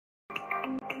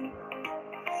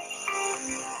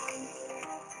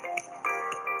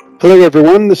Hello,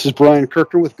 everyone. This is Brian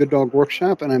Kirkner with Good Dog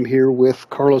Workshop, and I'm here with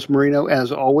Carlos Marino,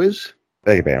 as always.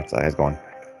 Hey, Vance. How's it going?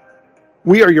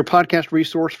 We are your podcast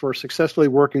resource for successfully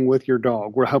working with your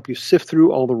dog. We'll help you sift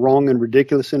through all the wrong and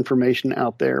ridiculous information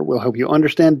out there. We'll help you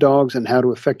understand dogs and how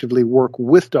to effectively work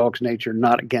with dog's nature,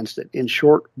 not against it. In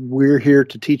short, we're here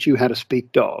to teach you how to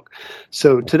speak dog.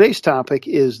 So today's topic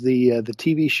is the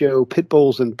TV show Pit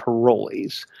Bulls and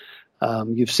Parolees.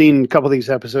 You've seen a couple of these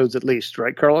episodes at least,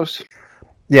 right, Carlos?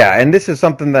 Yeah, and this is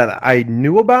something that I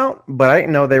knew about, but I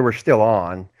didn't know they were still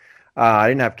on. I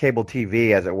didn't have cable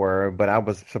TV, as it were, but I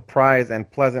was surprised and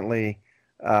pleasantly,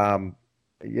 I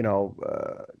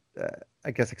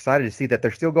guess excited to see that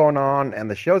they're still going on, and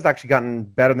the show's actually gotten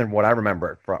better than what I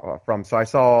remember it from. So I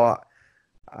saw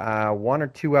one or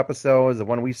two episodes. The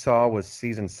one we saw was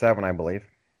season 7, I believe.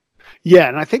 Yeah,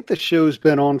 and I think the show's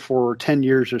been on for 10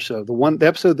 years or so. The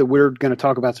episode that we're going to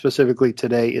talk about specifically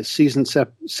today is season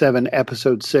 7,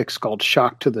 episode 6, called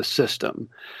Shock to the System.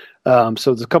 So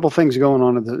there's a couple things going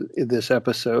on in this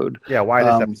episode. Yeah, why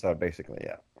this episode, basically,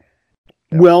 yeah.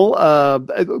 Well, I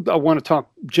want to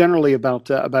talk generally about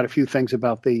a few things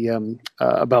about the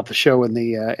show and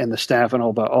the staff and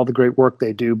all the great work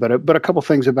they do. But a couple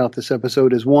things about this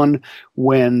episode is, one,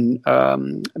 when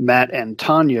Matt and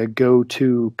Tanya go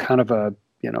to kind of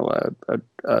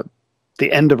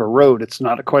the end of a road. It's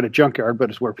not quite a junkyard, but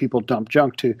it's where people dump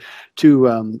junk to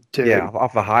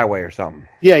off the highway or something.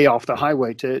 Yeah, off the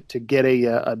highway to get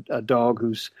a dog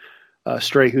who's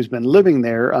stray who's been living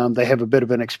there. They have a bit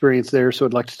of an experience there, so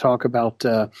I'd like to talk about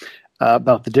the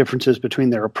differences between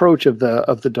their approach of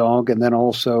the dog, and then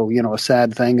also, a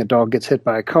sad thing: a dog gets hit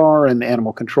by a car, and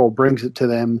animal control brings it to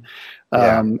them,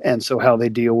 and so how they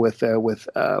deal with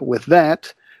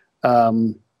that.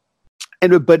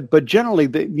 But generally,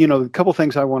 a couple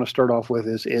things I want to start off with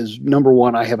is number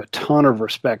one, I have a ton of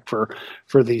respect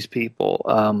for these people.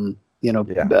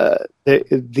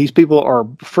 These people are,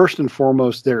 first and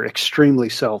foremost, they're extremely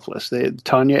selfless.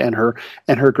 Tanya and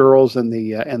her girls and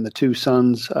the two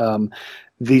sons.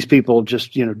 These people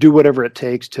just do whatever it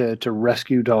takes to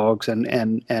rescue dogs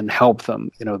and help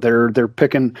them. They're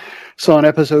picking. Saw an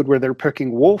episode where they're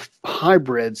picking wolf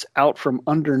hybrids out from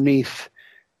underneath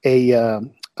a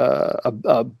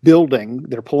building.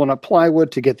 They're pulling up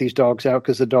plywood to get these dogs out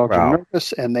because the dogs are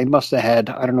nervous, and they must have had,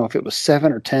 I don't know if it was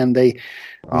 7 or 10. They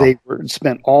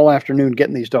spent all afternoon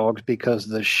getting these dogs because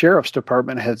the sheriff's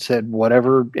department had said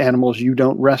whatever animals you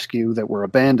don't rescue that were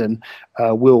abandoned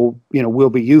will be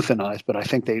euthanized. But I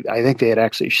think they had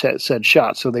actually said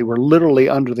shot. So they were literally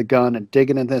under the gun and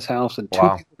digging in this house, and 2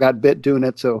 people got bit doing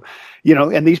it. So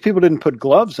and these people didn't put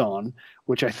gloves on,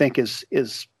 which I think is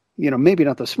maybe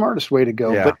not the smartest way to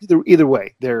go, but either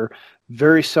way, they're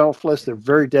very selfless. They're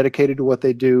very dedicated to what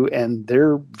they do, and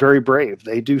they're very brave.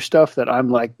 They do stuff that I'm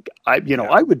like, I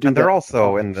would do. And they're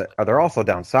also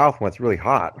down south when it's really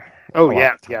hot. Oh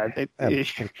yeah.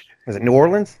 Is it New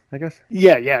Orleans? I guess.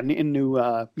 Yeah. In New.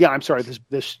 I'm sorry.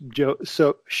 This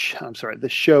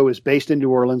show is based in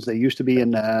New Orleans. They used to be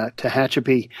in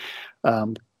Tehachapi,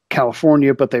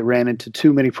 California, but they ran into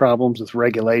too many problems with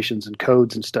regulations and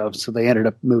codes and stuff, so they ended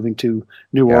up moving to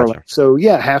New Orleans. So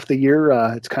half the year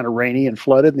it's kind of rainy and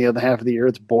flooded, and the other half of the year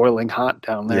it's boiling hot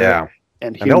down there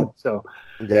and humid.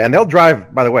 And they'll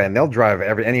drive, by the way,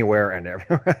 anywhere and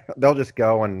everywhere. They'll just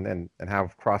go and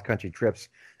have cross country trips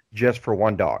just for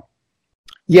one dog.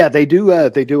 Yeah, they do.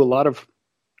 They do a lot of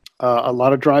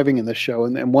driving in this show,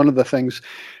 and one of the things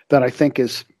that I think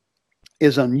is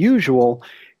unusual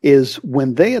is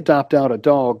when they adopt out a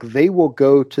dog, they will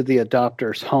go to the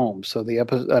adopter's home. So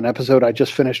an episode I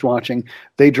just finished watching,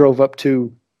 they drove up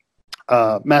to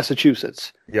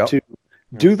Massachusetts to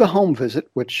do the home visit,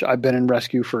 which I've been in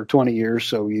rescue for 20 years.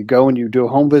 So you go and you do a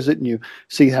home visit and you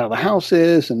see how the house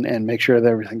is and make sure that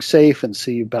everything's safe and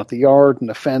see about the yard and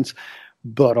the fence,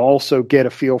 but also get a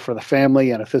feel for the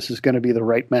family and if this is going to be the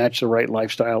right match, the right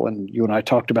lifestyle. And you and I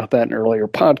talked about that in an earlier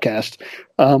podcast.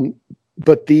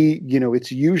 But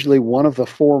it's usually one of the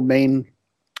 4 main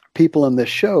people in this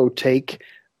show take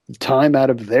time out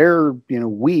of their,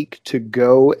 week to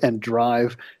go and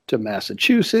drive to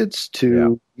Massachusetts,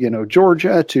 to,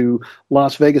 Georgia, to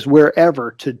Las Vegas,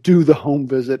 wherever, to do the home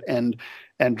visit and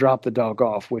drop the dog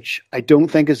off, which I don't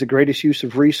think is the greatest use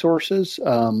of resources.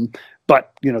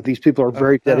 But, these people are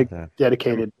very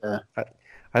dedicated.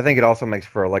 I think it also makes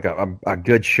for like a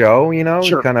good show,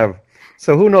 Sure. Kind of.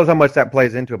 So who knows how much that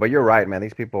plays into it? But you're right, man.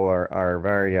 These people are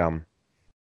very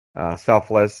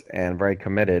selfless and very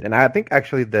committed. And I think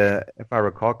actually if I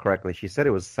recall correctly, she said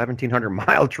it was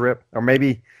 1,700-mile trip, or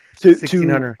maybe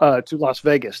to Las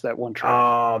Vegas, that one trip.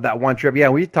 Oh, that one trip. Yeah,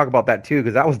 we talk about that too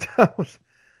because that was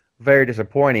very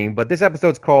disappointing. But this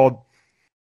episode's called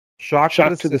Shock to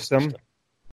the System,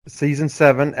 Season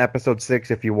 7, Episode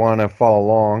 6, if you want to follow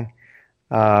along,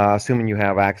 assuming you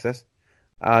have access.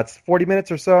 It's 40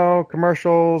 minutes or so,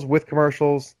 commercials.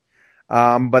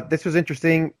 But this was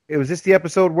interesting. Was this the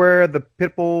episode where the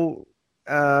pit bull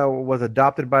was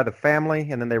adopted by the family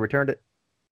and then they returned it?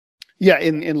 Yeah,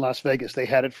 in Las Vegas. They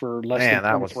had it for less than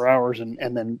 24 hours and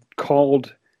then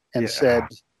called and said,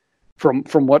 from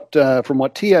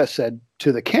what Tia said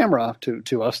to the camera,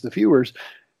 to us, the viewers,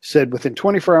 said within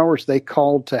 24 hours they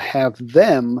called to have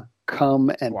them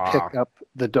come and pick up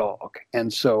the dog.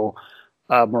 And so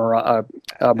Mariah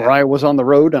was on the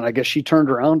road, and I guess she turned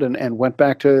around and went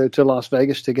back to Las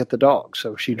Vegas to get the dog.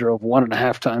 So she drove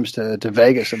 1.5 times to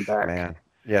Vegas and back. Man.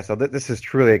 Yeah, so this is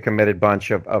truly a committed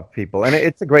bunch of people. And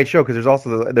it's a great show because there's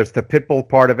also there's the pit bull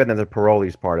part of it and the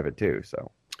parolees part of it too.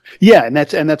 So yeah, and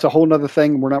that's a whole other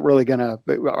thing. We're not really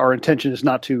our intention is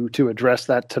not to address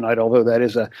that tonight, although that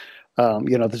is this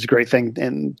is a great thing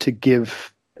and to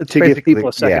give people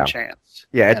a second chance.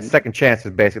 Yeah, second chance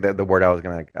is basically the word I was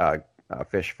going to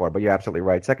fish for, but you're absolutely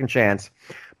right. Second chance.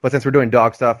 But since we're doing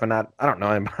dog stuff and I don't know,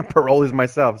 I'm parolees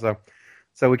myself,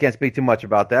 so we can't speak too much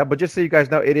about that. But just so you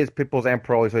guys know, it is pit bulls and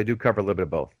parolees, so they do cover a little bit of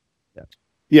both.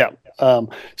 Yeah.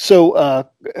 So a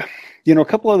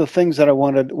couple other things that I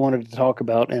wanted to talk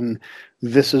about, and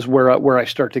this is where I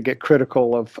start to get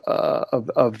critical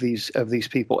of these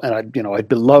people. And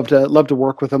I'd love to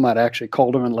work with them. I'd actually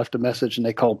called them and left a message, and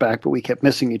they called back, but we kept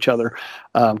missing each other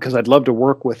because I'd love to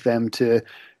work with them to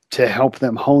help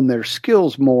them hone their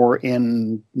skills more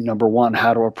in, number one,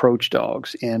 how to approach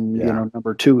dogs, and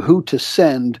number two, who to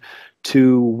send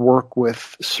to work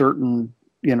with certain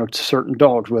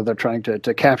dogs, whether they're trying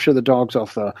to capture the dogs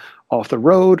off the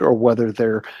road or whether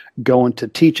they're going to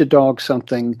teach a dog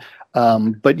something.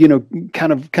 But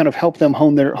kind of help them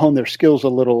hone their skills a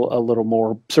little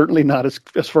more. Certainly not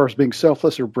as far as being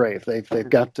selfless or brave. They've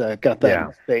got that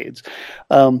in spades.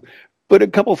 But a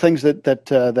couple of things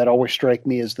that always strike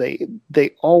me is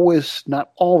they always,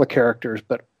 not all the characters,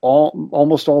 but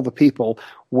almost all the people,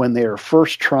 when they are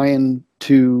first trying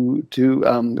to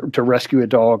rescue a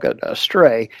dog, a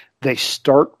stray, they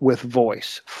start with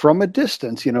voice from a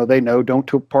distance. They know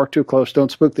don't park too close,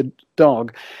 don't spook the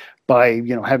dog by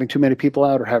having too many people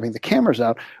out or having the cameras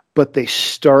out. But they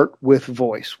start with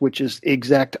voice, which is the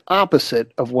exact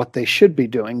opposite of what they should be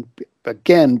doing.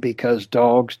 Again, because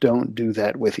dogs don't do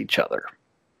that with each other.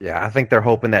 Yeah, I think they're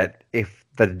hoping that if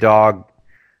the dog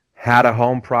had a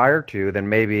home prior to, then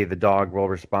maybe the dog will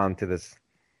respond to this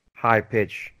high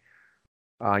pitch,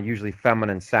 usually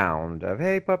feminine sound of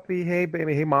 "Hey puppy, hey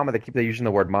baby, hey mama." They're using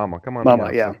the word "mama." Come on,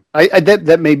 mama. Yeah,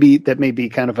 that may be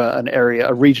kind of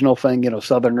a regional thing.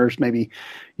 Southerners maybe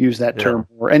use that term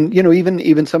more, and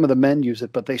even some of the men use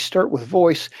it. But they start with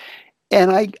voice, and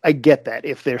I get that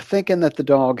if they're thinking that the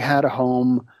dog had a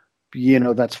home,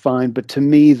 that's fine. But to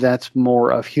me, that's more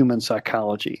of human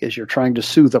psychology. Is you're trying to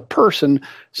soothe a person,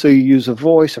 so you use a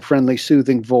voice, a friendly,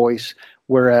 soothing voice.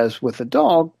 Whereas with the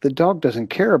dog doesn't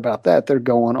care about that. They're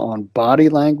going on body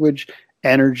language,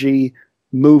 energy,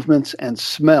 movements, and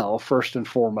smell first and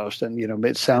foremost.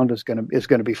 And sound is going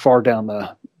to be far down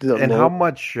the. And how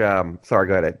much? Sorry,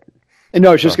 go ahead. And no,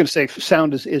 I was just going to say,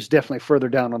 sound is definitely further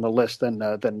down on the list than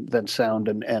sound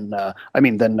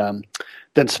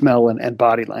than smell and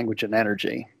body language and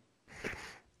energy.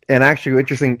 And actually,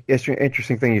 interesting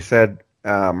thing you said.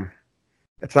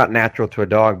 It's not natural to a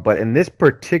dog, but in this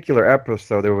particular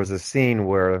episode, there was a scene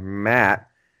where Matt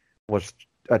was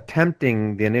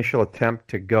attempting the initial attempt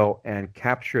to go and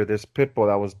capture this pit bull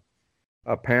that was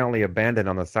apparently abandoned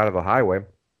on the side of the highway.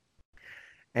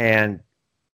 And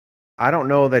I don't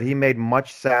know that he made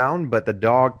much sound, but the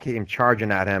dog came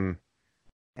charging at him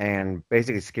and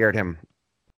basically scared him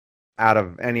out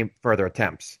of any further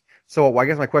attempts. So I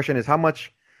guess my question is, how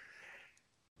much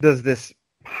does this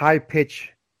high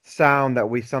pitch sound that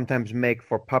we sometimes make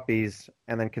for puppies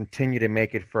and then continue to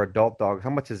make it for adult dogs, how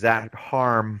much does that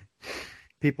harm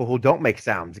people who don't make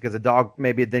sounds? Because the dog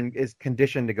maybe then is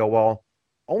conditioned to go, well,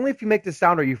 only if you make the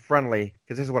sound are you friendly,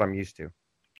 because this is what I'm used to.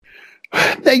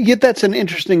 That's an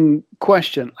interesting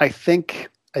question. I think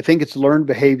it's learned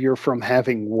behavior from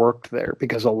having worked there,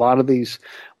 because a lot of the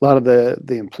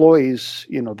employees,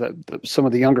 some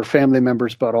of the younger family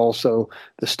members, but also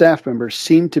the staff members,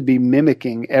 seem to be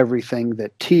mimicking everything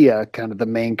that Tia, kind of the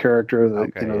main character,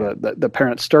 the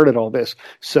parent, started all this.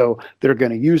 So they're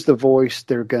going to use the voice.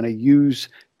 They're going to use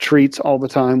treats all the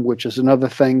time, which is another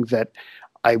thing that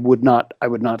I would not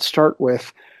start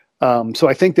with. So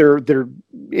I think they're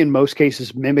in most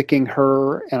cases mimicking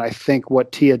her, and I think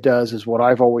what Tia does is what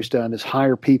I've always done is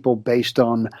hire people based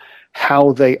on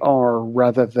how they are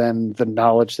rather than the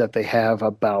knowledge that they have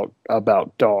about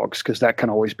dogs, because that can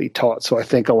always be taught. So I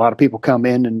think a lot of people come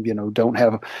in and don't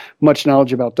have much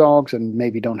knowledge about dogs and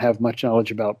maybe don't have much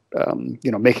knowledge about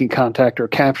making contact or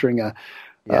capturing a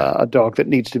dog that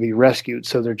needs to be rescued.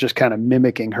 So they're just kind of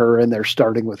mimicking her, and they're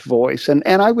starting with voice. And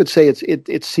I would say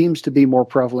it seems to be more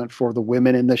prevalent for the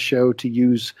women in this show to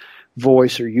use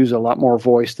voice or use a lot more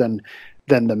voice than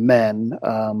the men.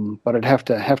 But I'd have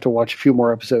to watch a few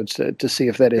more episodes to see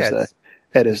if that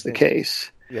is the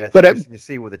case. Yeah, but you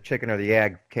see where the chicken or the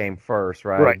egg came first,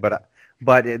 right? Right.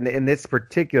 But in this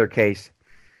particular case,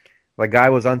 the guy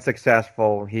was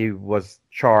unsuccessful. He was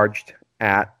charged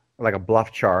at like a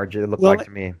bluff charge, it looked like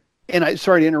to me. And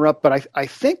sorry to interrupt, but I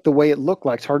think the way it looked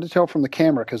like, it's hard to tell from the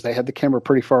camera because they had the camera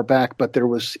pretty far back, but there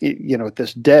was, at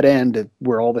this dead end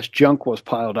where all this junk was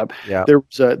piled up, there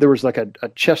was like a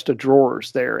chest of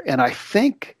drawers there. And I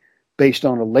think based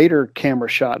on a later camera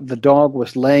shot, the dog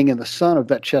was laying in the sun of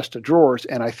that chest of drawers.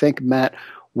 And I think Matt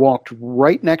walked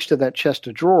right next to that chest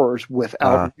of drawers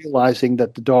without realizing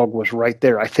that the dog was right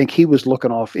there. I think he was looking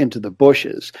off into the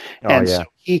bushes. So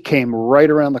he came right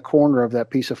around the corner of that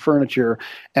piece of furniture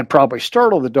and probably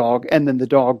startled the dog. And then the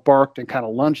dog barked and kind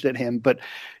of lunged at him. But,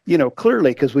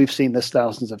 clearly, because we've seen this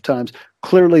thousands of times,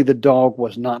 clearly the dog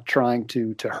was not trying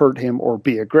to hurt him or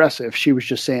be aggressive. She was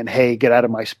just saying, hey, get out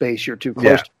of my space. You're too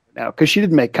close to me now, because she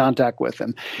didn't make contact with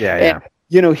him.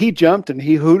 He jumped and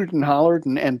he hooted and hollered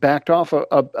and backed off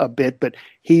a bit, but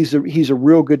he's a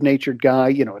real good-natured guy.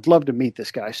 I'd love to meet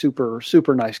this guy. Super,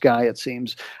 super nice guy, it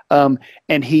seems. And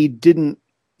he didn't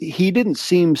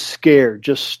seem scared,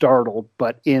 just startled.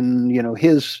 But in,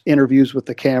 his interviews with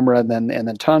the camera and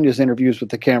then Tanya's interviews with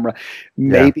the camera,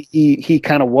 maybe he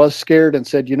kind of was scared and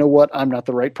said, you know what, I'm not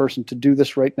the right person to do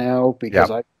this right now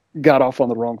because I got off on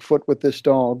the wrong foot with this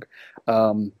dog.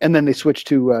 And then they switched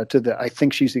to I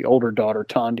think she's the older daughter,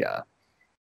 Tanya.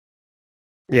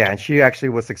 Yeah, and she actually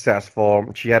was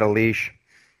successful. She had a leash,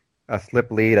 a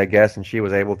slip lead, I guess, and she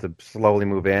was able to slowly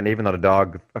move in, even though the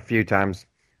dog a few times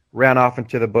ran off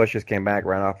into the bushes, came back,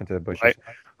 ran off into the bushes. Right.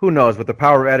 Who knows? With the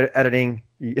power of editing,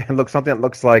 something that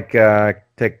looks like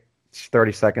take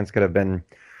 30 seconds could have been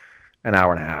an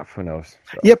hour and a half. Who knows?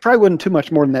 So. Yeah, probably wasn't too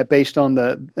much more than that based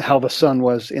on how the sun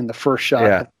was in the first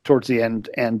shot towards the end.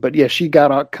 But yeah, she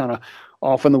got kind of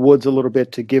off in the woods a little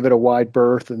bit to give it a wide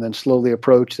berth and then slowly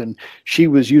approached. And she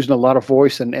was using a lot of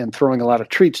voice and throwing a lot of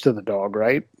treats to the dog,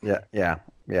 right? Yeah.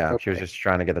 Okay. She was just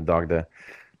trying to get the dog to.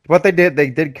 What they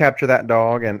did capture that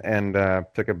dog and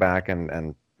took it back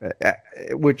and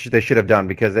which they should have done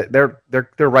because they're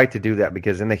right to do that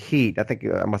because in the heat, I think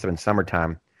it must have been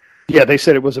summertime. Yeah, they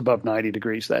said it was above 90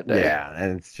 degrees that day. Yeah,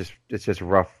 and it's just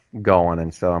rough going,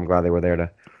 and so I'm glad they were there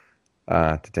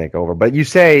to take over. But you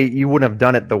say you wouldn't have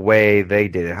done it the way they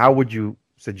did it. How would you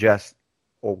suggest,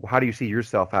 or how do you see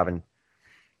yourself having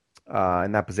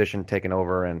in that position taken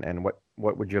over, and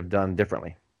what would you have done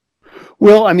differently?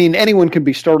 Well, I mean, anyone can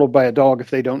be startled by a dog if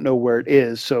they don't know where it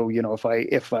is. So,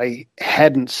 if I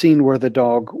hadn't seen where the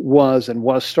dog was and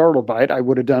was startled by it, I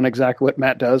would have done exactly what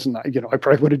Matt does. And, I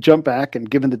probably would have jumped back and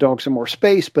given the dog some more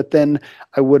space, but then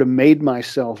I would have made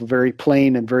myself very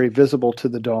plain and very visible to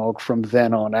the dog from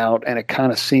then on out. And it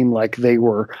kind of seemed like they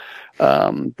were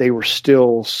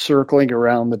still circling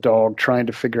around the dog, trying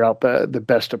to figure out the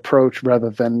best approach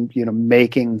rather than,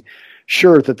 making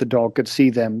sure that the dog could see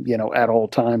them, at all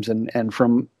times and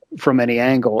from any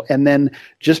angle, and then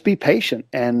just be patient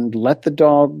and let the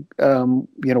dog,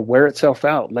 wear itself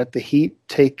out. Let the heat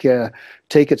take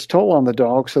its toll on the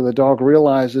dog, so the dog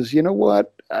realizes,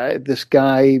 this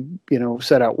guy,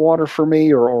 set out water for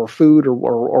me or food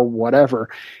or whatever,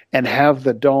 and have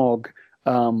the dog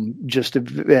just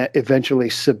eventually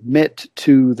submit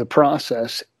to the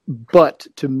process. But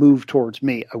to move towards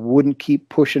me, I wouldn't keep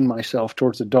pushing myself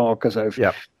towards the dog because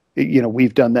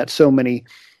we've done that so many.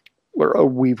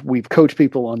 We've coached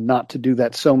people on not to do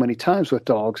that so many times with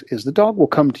dogs. Is the dog will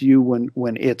come to you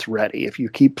when it's ready. If you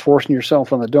keep forcing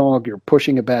yourself on the dog, you're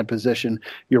pushing a bad position.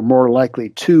 You're more likely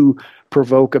to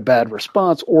provoke a bad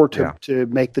response or to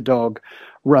make the dog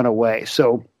run away.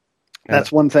 So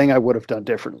that's one thing I would have done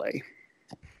differently.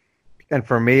 And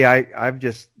for me, I've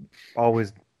just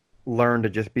always learn to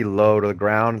just be low to the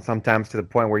ground, sometimes to the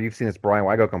point where you've seen this, Brian,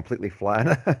 where I go completely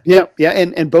flat. Yeah,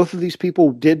 and both of these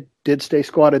people did stay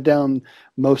squatted down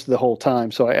most of the whole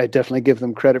time, so I definitely give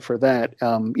them credit for that.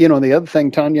 And the other thing,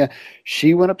 Tanya,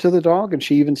 she went up to the dog and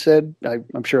she even said,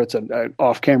 I'm sure it's an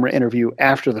off-camera interview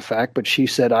after the fact, but she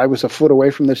said, I was a foot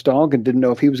away from this dog and didn't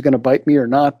know if he was going to bite me or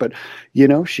not, but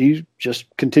she just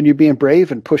continued being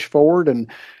brave and pushed forward and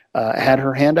had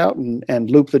her hand out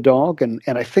and looped the dog, and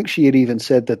I think she had even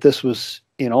said that this was,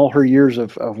 in all her years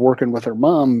of working with her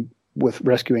mom with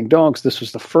rescuing dogs, this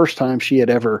was the first time she had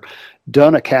ever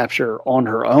done a capture on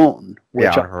her own, which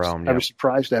I was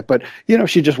surprised at. But,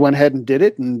 she just went ahead and did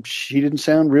it, and she didn't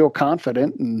sound real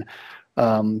confident. And,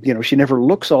 she never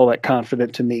looks all that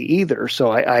confident to me either.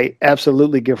 So I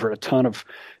absolutely give her a ton of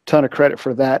credit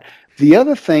for that. The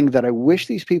other thing that I wish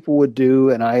these people would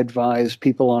do, and I advise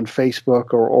people on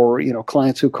Facebook or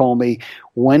clients who call me,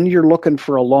 when you're looking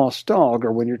for a lost dog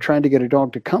or when you're trying to get a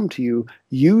dog to come to you,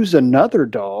 use another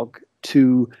dog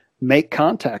to make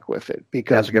contact with it,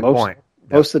 because that's a good point.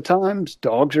 Most of the times,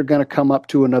 dogs are going to come up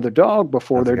to another dog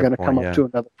before they're going to come up to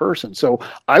another person. So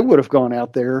I would have gone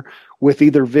out there with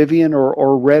either Vivian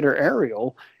or Red or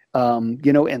Ariel,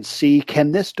 and see,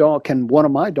 can one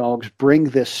of my dogs bring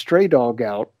this stray dog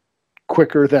out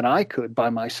quicker than I could by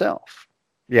myself?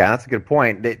 Yeah, that's a good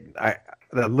point. The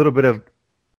little bit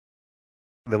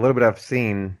I've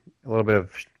seen, a little bit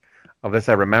of this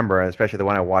I remember, especially the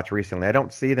one I watched recently. I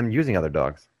don't see them using other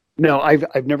dogs. No,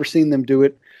 I've never seen them do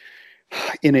it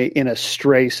in a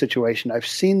stray situation. I've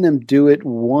seen them do it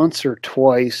once or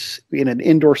twice in an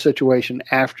indoor situation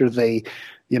after they've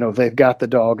got the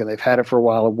dog and they've had it for a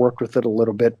while and worked with it a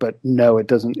little bit. But no, it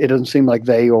doesn't seem like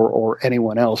they or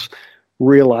anyone else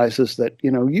realizes that,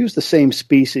 use the same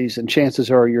species and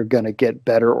chances are you're going to get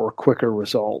better or quicker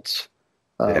results.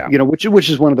 Which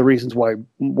is one of the reasons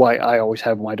why I always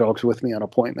have my dogs with me on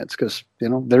appointments, because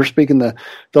they're speaking the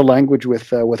language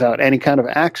without any kind of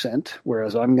accent,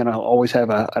 whereas I'm going to always have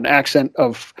an accent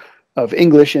of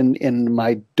English in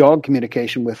my dog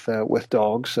communication with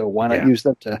dogs. So why not use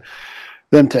them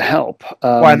to help?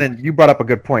 And then you brought up a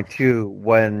good point too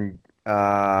when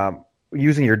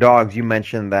using your dogs. You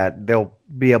mentioned that they'll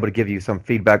be able to give you some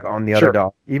feedback on the other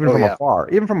dog, even from afar.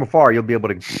 Even from afar, you'll be able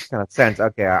to kind of sense,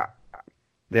 okay,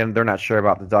 then they're not sure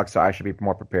about the dog, so I should be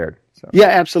more prepared. So. Yeah,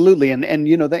 absolutely, and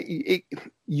that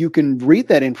you can read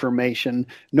that information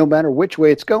no matter which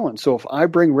way it's going. So if I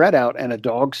bring Red out and a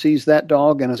dog sees that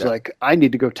dog and is like, I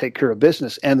need to go take care of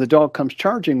business, and the dog comes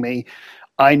charging me,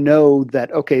 I know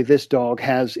that, okay, this dog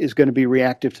is going to be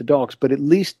reactive to dogs, but at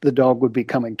least the dog would be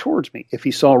coming towards me. If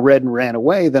he saw Red and ran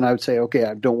away, then I would say, okay,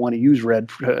 I don't want to use Red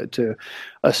to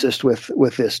assist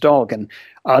with this dog. And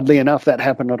oddly enough, that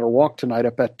happened on our walk tonight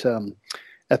up at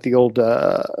the old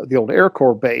Air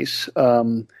Corps base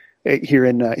here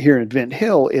in Vint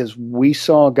Hill. Is we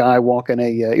saw a guy walking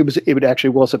it actually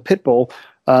was a pit bull,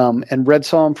 and Red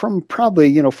saw him from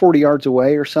probably 40 yards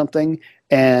away or something,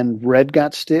 and Red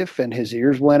got stiff and his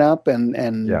ears went up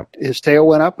and his tail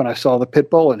went up, and I saw the pit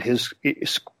bull and his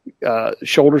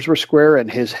shoulders were square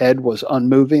and his head was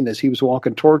unmoving as he was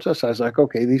walking towards us. I was like,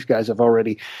 okay, these guys have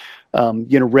already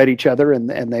read each other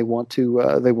and they want to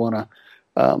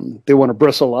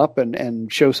bristle up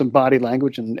and show some body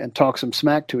language and talk some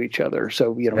smack to each other.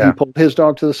 So, he pulled his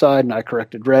dog to the side and I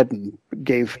corrected Red and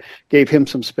gave him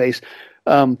some space.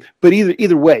 But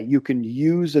either way, you can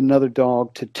use another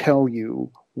dog to tell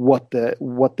you what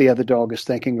the other dog is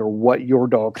thinking or what your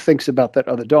dog thinks about that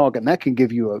other dog. And that can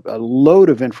give you a load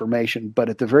of information, but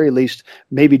at the very least,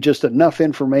 maybe just enough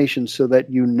information so that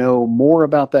you know more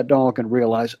about that dog and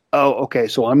realize, oh, okay,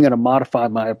 so I'm going to modify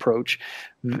my approach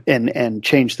and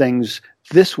change things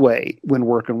this way when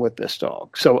working with this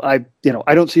dog. So I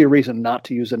don't see a reason not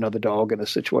to use another dog in a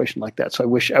situation like that. So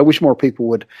I wish more people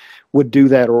would do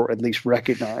that, or at least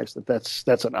recognize that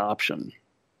that's an option.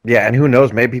 Yeah, and who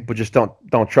knows? Maybe people just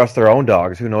don't trust their own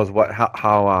dogs. Who knows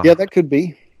how that could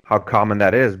be how common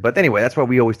that is. But anyway, that's what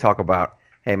we always talk about.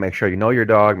 Hey, make sure you know your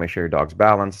dog. Make sure your dog's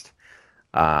balanced.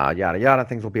 Yada yada.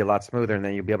 Things will be a lot smoother, and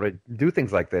then you'll be able to do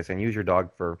things like this and use your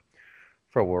dog for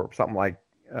something like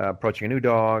approaching a new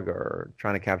dog or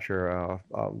trying to capture a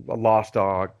lost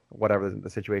dog, whatever the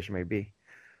situation may be.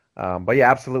 But yeah,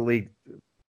 absolutely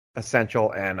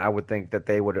essential, and I would think that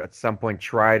they would at some point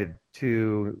try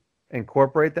to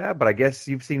incorporate that. But I guess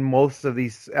you've seen most of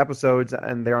these episodes,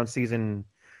 and they're on season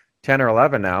 10 or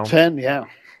 11 now. 10, yeah.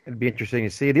 It'd be interesting to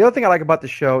see. The other thing I like about the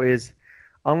show is,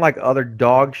 unlike other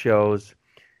dog shows,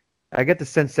 I get the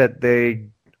sense that they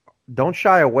don't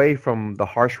shy away from the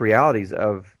harsh realities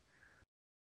of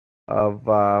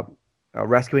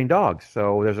rescuing dogs.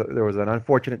 So there was an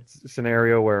unfortunate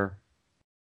scenario where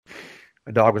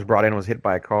a dog was brought in and was hit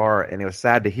by a car, and it was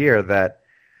sad to hear that,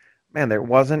 man, there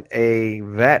wasn't a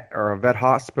vet or a vet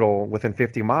hospital within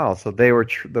 50 miles. So they were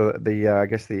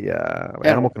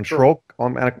animal control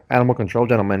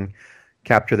gentleman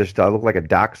captured this dog. It looked like a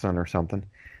dachshund or something,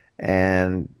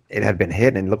 and it had been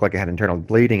hit and it looked like it had internal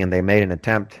bleeding. And they made an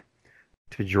attempt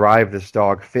to drive this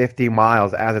dog 50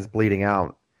 miles as it's bleeding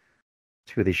out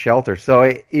to the shelter.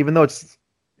 So even though it's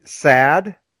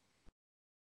sad,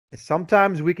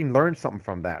 sometimes we can learn something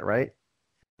from that, right?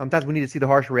 Sometimes we need to see the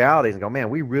harsh realities and go, man,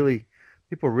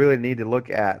 people really need to look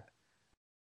at,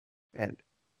 and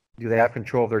do they have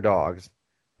control of their dogs?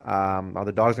 Are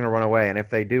the dogs going to run away? And if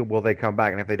they do, will they come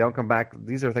back? And if they don't come back,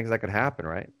 these are things that could happen,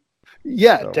 right?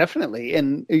 Yeah, so. Definitely.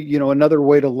 And, another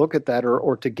way to look at that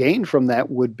or to gain from that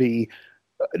would be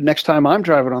next time I'm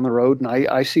driving on the road and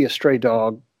I see a stray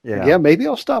dog, maybe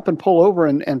I'll stop and pull over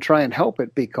and try and help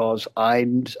it because I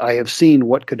have seen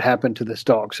what could happen to this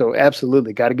dog. So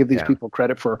absolutely, got to give these people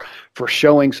credit for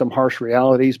showing some harsh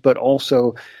realities, but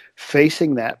also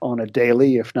facing that on a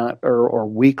daily, if not or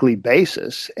weekly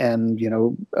basis, and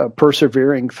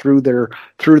persevering through their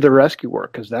rescue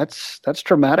work, because that's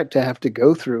traumatic to have to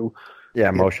go through. Yeah,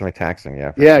 emotionally taxing.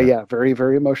 Yeah. Yeah, very,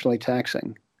 very emotionally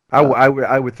taxing. I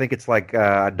would think it's like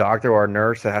a doctor or a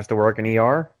nurse that has to work in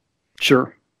ER.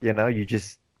 Sure. You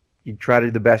try to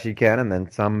do the best you can, and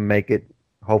then some make it.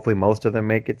 Hopefully, most of them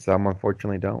make it. Some,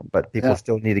 unfortunately, don't. But people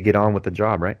still need to get on with the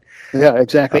job, right? Yeah,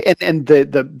 exactly. And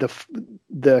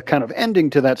the kind of ending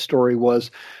to that story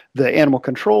was the animal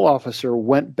control officer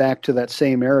went back to that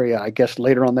same area, I guess,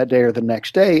 later on that day or the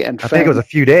next day, and I think it was a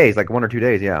few days, like 1 or 2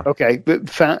 days. Yeah. Okay, but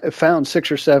found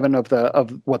 6 or 7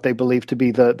 of what they believed to be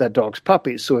that dog's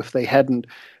puppies. So if they hadn't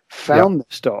found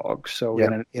this dog,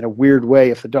 in a weird way,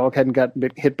 if the dog hadn't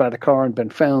gotten hit by the car and been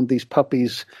found, these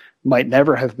puppies might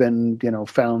never have been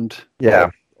found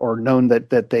or known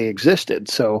that they existed.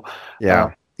 So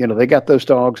they got those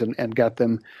dogs and got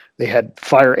them. They had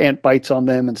fire ant bites on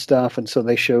them and stuff, and so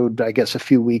they showed, I guess, a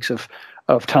few weeks of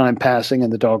time passing,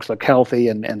 and the dogs looked healthy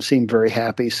and seemed very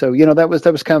happy. So that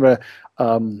was kind of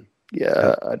an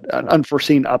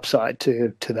unforeseen upside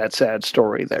to that sad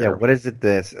story there. Yeah, what is it?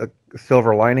 This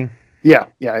silver lining? Yeah.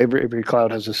 Every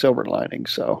cloud has a silver lining.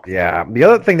 So yeah, the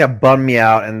other thing that bummed me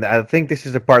out, and I think this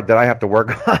is the part that I have to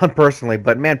work on personally,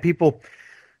 but man, people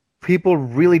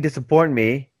really disappoint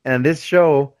me. And this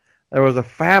show, there was a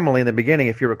family in the beginning,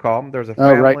 if you recall. There was a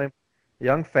family,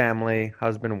 young family,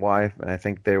 husband, wife, and I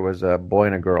think there was a boy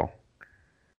and a girl.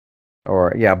 Boy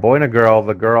and a girl.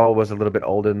 The girl was a little bit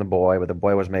older than the boy, but the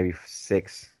boy was maybe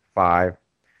 6, 5.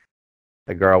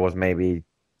 The girl was maybe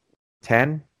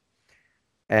 10.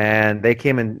 And they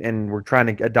came in and were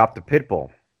trying to adopt a pit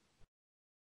bull,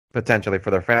 potentially,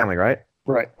 for their family, right?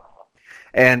 Right.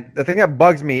 And the thing that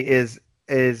bugs me is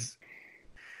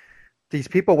these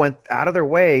people went out of their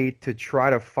way to try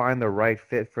to find the right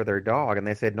fit for their dog, and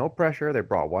they said no pressure. They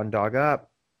brought one dog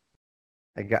up.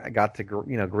 They got to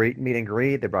meet and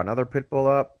greet. They brought another pit bull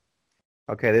up.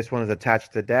 Okay, this one is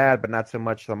attached to dad, but not so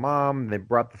much to mom. They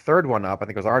brought the third one up. I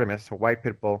think it was Artemis, a white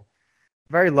pit bull,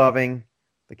 very loving.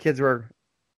 The kids were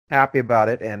happy about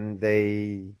it, and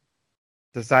they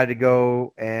decided to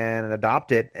go and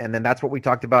adopt it. And then that's what we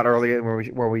talked about earlier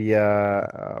where we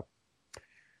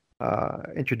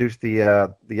introduced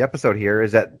the episode here,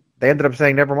 is that they ended up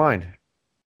saying never mind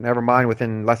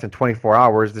within less than 24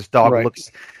 hours. This dog looks,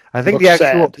 I think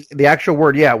the actual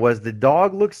word was the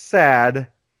dog looks sad,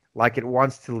 like it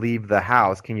wants to leave the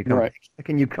house. Can you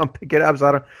come pick it up?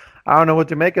 So I don't know what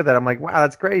to make of that. I'm like, wow,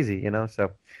 that's crazy,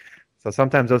 So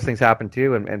sometimes those things happen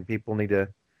too, and people need to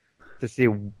see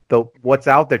what's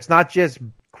out there. It's not just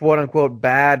quote unquote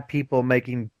bad people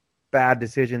making bad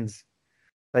decisions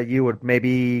that you would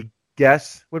maybe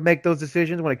guess would make those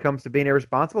decisions when it comes to being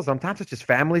irresponsible. Sometimes it's just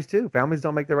families too. Families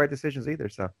don't make the right decisions either.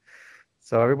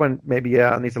 So everyone maybe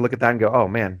needs to look at that and go, oh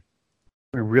man,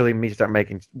 we really need to start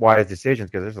making wise decisions,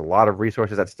 because there's a lot of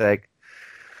resources at stake.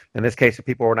 In this case,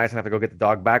 people were nice enough to go get the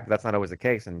dog back, but that's not always the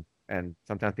case. And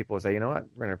sometimes people will say, you know what,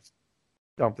 we're going to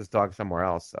dump this dog somewhere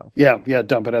else. So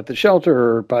dump it at the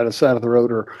shelter or by the side of the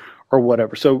road or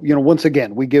whatever. So once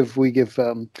again, we give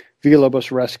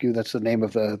Villalobos Rescue, that's the name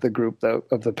of the group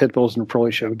of the Pit Bulls and Froy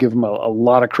Show. We give them a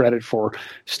lot of credit for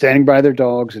standing by their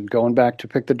dogs and going back to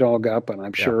pick the dog up. And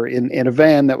I'm sure in a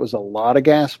van that was a lot of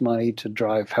gas money to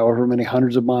drive however many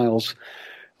hundreds of miles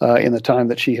in the time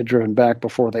that she had driven back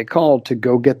before they called to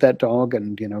go get that dog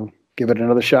and give it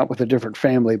another shot with a different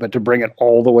family, but to bring it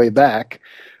all the way back.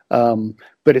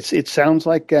 But it sounds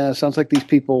like these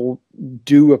people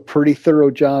do a pretty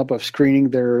thorough job of screening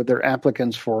their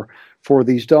applicants for for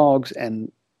these dogs.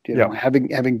 And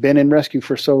having been in rescue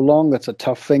for so long, that's a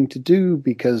tough thing to do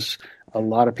because a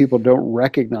lot of people don't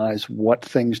recognize what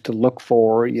things to look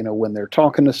for, when they're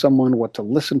talking to someone, what to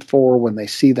listen for, when they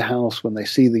see the house, when they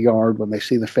see the yard, when they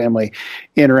see the family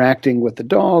interacting with the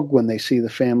dog, when they see the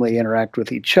family interact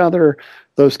with each other,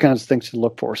 those kinds of things to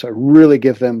look for. So I really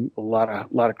give them a lot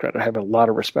of credit. I have a lot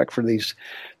of respect for these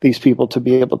people to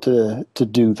be able to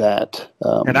do that.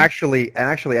 And actually,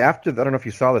 after, I don't know if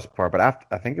you saw this part, but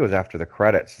I think it was after the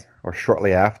credits or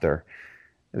shortly after,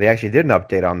 they actually did an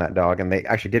update on that dog, and they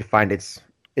actually did find it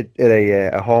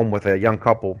a home with a young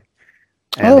couple.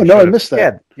 And I missed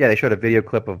that. Yeah, they showed a video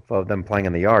clip of them playing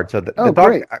in the yard. So the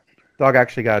dog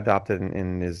actually got adopted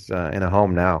and is in a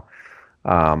home now.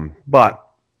 But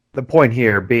the point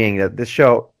here being that this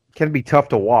show can be tough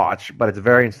to watch, but it's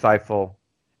very insightful,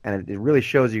 and it really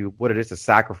shows you what it is to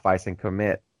sacrifice and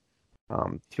commit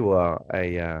to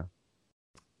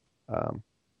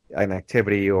an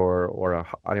activity or I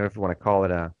don't know if you want to call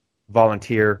it a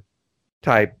volunteer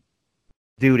type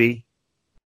duty,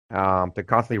 to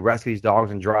constantly rescue these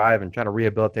dogs and drive and try to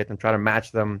rehabilitate them, try to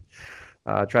match them,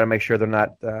 try to make sure they're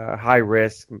not high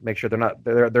risk, make sure they're not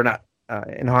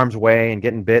in harm's way and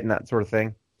getting bit and that sort of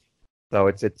thing. So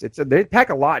they pack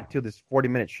a lot into this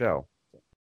 40-minute show.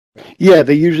 Yeah,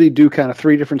 they usually do kind of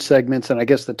 3 different segments, and I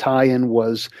guess the tie-in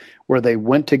was where they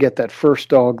went to get that first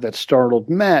dog that startled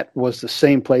Matt was the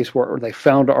same place where they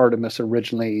found Artemis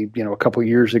originally, a couple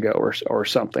years ago or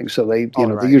something. So they,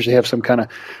 they usually have some kind of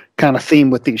theme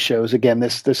with these shows. Again,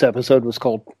 this episode was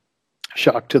called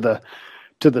 "Shock to the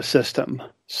System."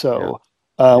 So,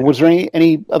 was there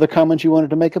any other comments you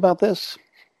wanted to make about this?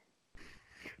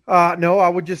 No, I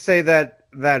would just say that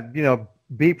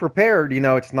be prepared.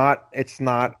 It's not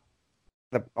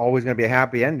always going to be a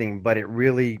happy ending, but it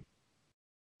really,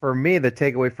 for me, the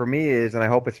takeaway for me is, and I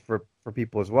hope it's for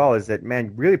people as well, is that,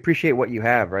 man, really appreciate what you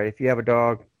have, right? If you have a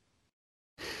dog,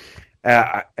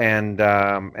 and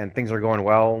things are going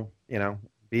well,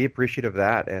 be appreciative of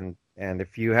that, and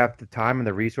if you have the time and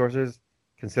the resources,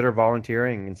 consider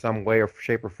volunteering in some way or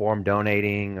shape or form,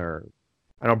 donating, or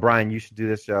I know Brian used to do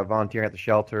this, volunteering at the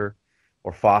shelter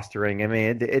or fostering. I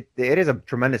mean, it is a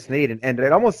tremendous need, and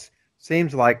it almost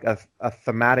seems like a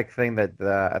thematic thing that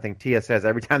I think Tia says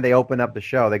every time they open up the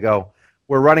show. They go,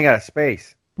 "We're running out of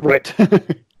space." Right.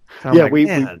 Yeah,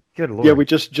 good Lord. Yeah, we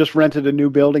just rented a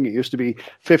new building. It used to be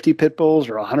 50 pit bulls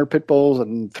or 100 pit bulls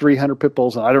and 300 pit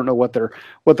bulls, and I don't know what they're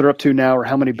up to now or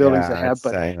how many buildings they have.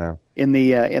 But in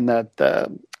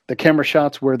the camera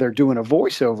shots where they're doing a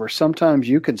voiceover, sometimes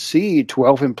you can see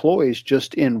 12 employees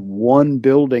just in one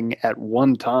building at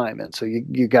one time. And so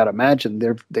you got to imagine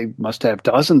they must have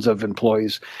dozens of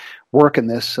employees working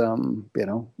this,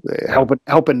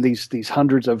 helping these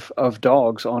hundreds of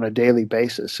dogs on a daily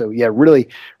basis. So yeah, really,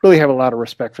 really have a lot of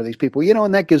respect for these people,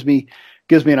 and that gives me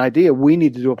an idea. We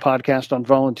need to do a podcast on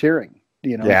volunteering.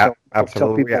 Absolutely.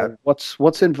 Tell people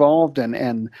what's involved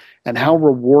and how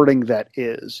rewarding that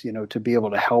is, to be able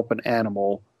to help an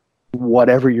animal,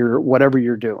 whatever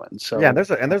you're doing. So yeah, there's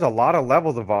a lot of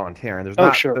levels of volunteering.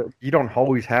 Sure. You don't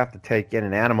always have to take in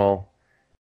an animal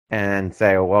and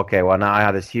say, well, now I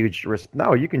have this huge risk.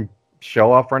 No, you can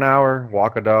show up for an hour,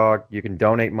 walk a dog. You can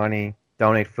donate money,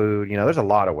 donate food. There's a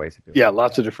lot of ways to do it. Yeah,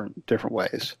 lots of different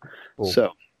ways. Cool.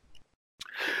 So.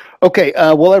 Okay,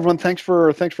 well, everyone, thanks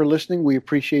for listening. We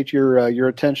appreciate your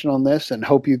attention on this, and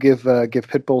hope you give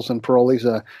Pit Bulls and Parolees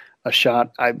a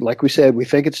shot. Like we said, we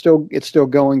think it's still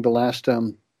going. The last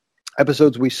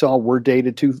episodes we saw were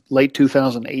dated to late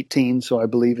 2018, so I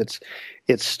believe it's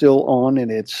still on in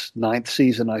its 9th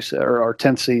season. I said, or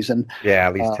 10th season. Yeah,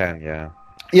 at least 10. Yeah.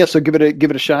 Yeah, so give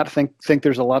it a shot. I think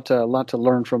there's a lot to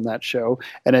learn from that show.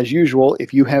 And as usual,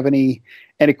 if you have any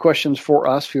questions for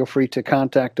us, feel free to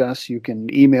contact us. You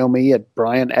can email me at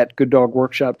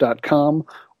brian@gooddogworkshop.com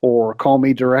or call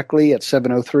me directly at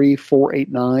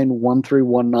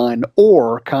 703-489-1319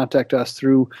 or contact us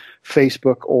through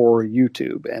Facebook or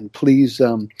YouTube. And please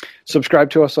subscribe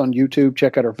to us on YouTube.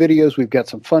 Check out our videos. We've got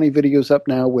some funny videos up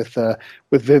now with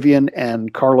Vivian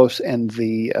and Carlos and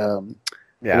the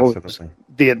absolutely.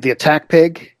 The attack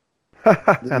pig, and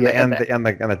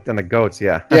the goats,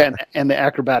 yeah, and the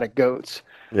acrobatic goats,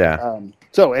 yeah.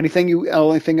 So, anything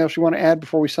else you want to add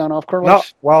before we sign off, Carlos? No.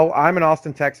 Well, I'm in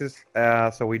Austin, Texas,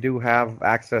 so we do have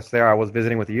access there. I was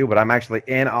visiting with you, but I'm actually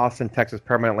in Austin, Texas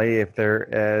permanently. If there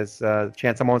is a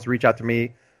chance someone wants to reach out to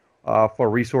me for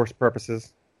resource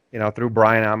purposes, through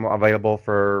Brian, I'm available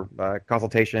for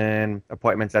consultation,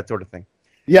 appointments, that sort of thing.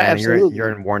 Yeah, and absolutely.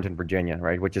 You're in Warrenton, Virginia,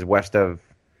 right? Which is west of,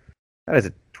 what is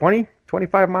it, 20,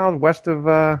 25 miles west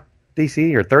of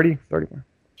D.C. or 30?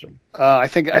 I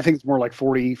think it's more like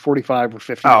 40, 45 or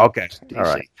 50. Oh, okay. DC. All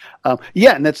right.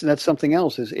 Yeah, and that's something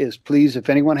else is please, if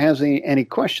anyone has any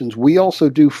questions, we also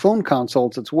do phone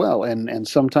consults as well, and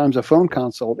sometimes a phone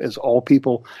consult is all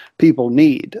people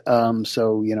need.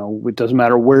 So it doesn't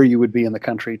matter where you would be in the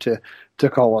country to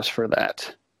call us for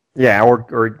that. Yeah,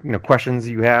 or questions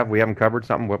you have we haven't covered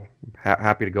something, we're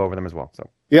happy to go over them as well. So.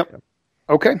 Yep.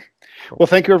 Okay. Well,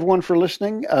 thank you everyone for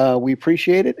listening. We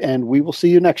appreciate it, and we will see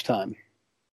you next time.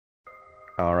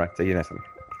 All right. See you next time.